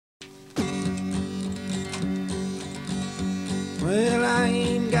Well, I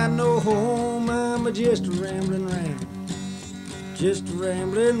ain't got no home, I'm just a rambling round. Just a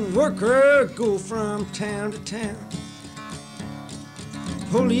rambling worker, go from town to town.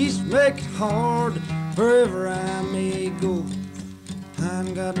 Police make it hard wherever I may go. I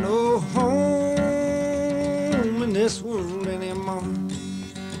ain't got no home in this world anymore.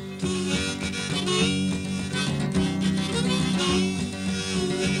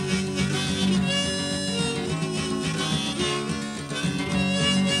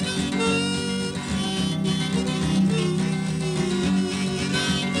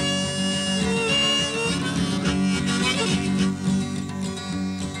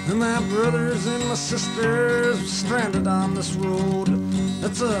 My brothers and my sisters were stranded on this road.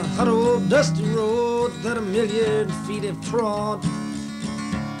 That's a hot old dusty road that 1,000,000 feet have trod.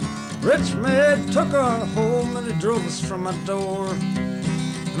 Rich man took our home and he drove us from my door.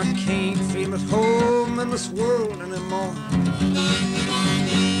 And I can't feel at home in this world anymore.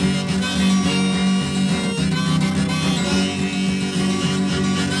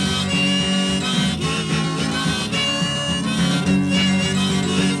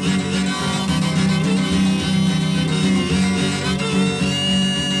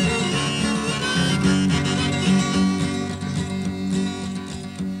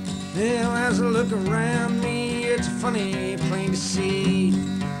 As I look around me, it's funny, plain to see.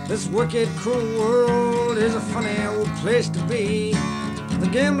 This wicked, cruel world is a funny old place to be. The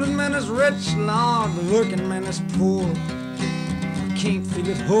gambling man is rich, Lord, the working man is poor. I can't feel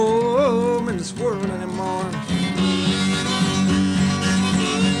at home in this world anymore.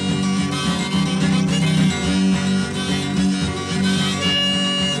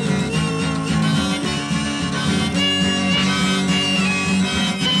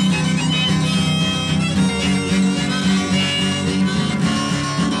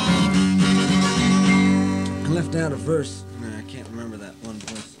 Out a verse. I can't remember that one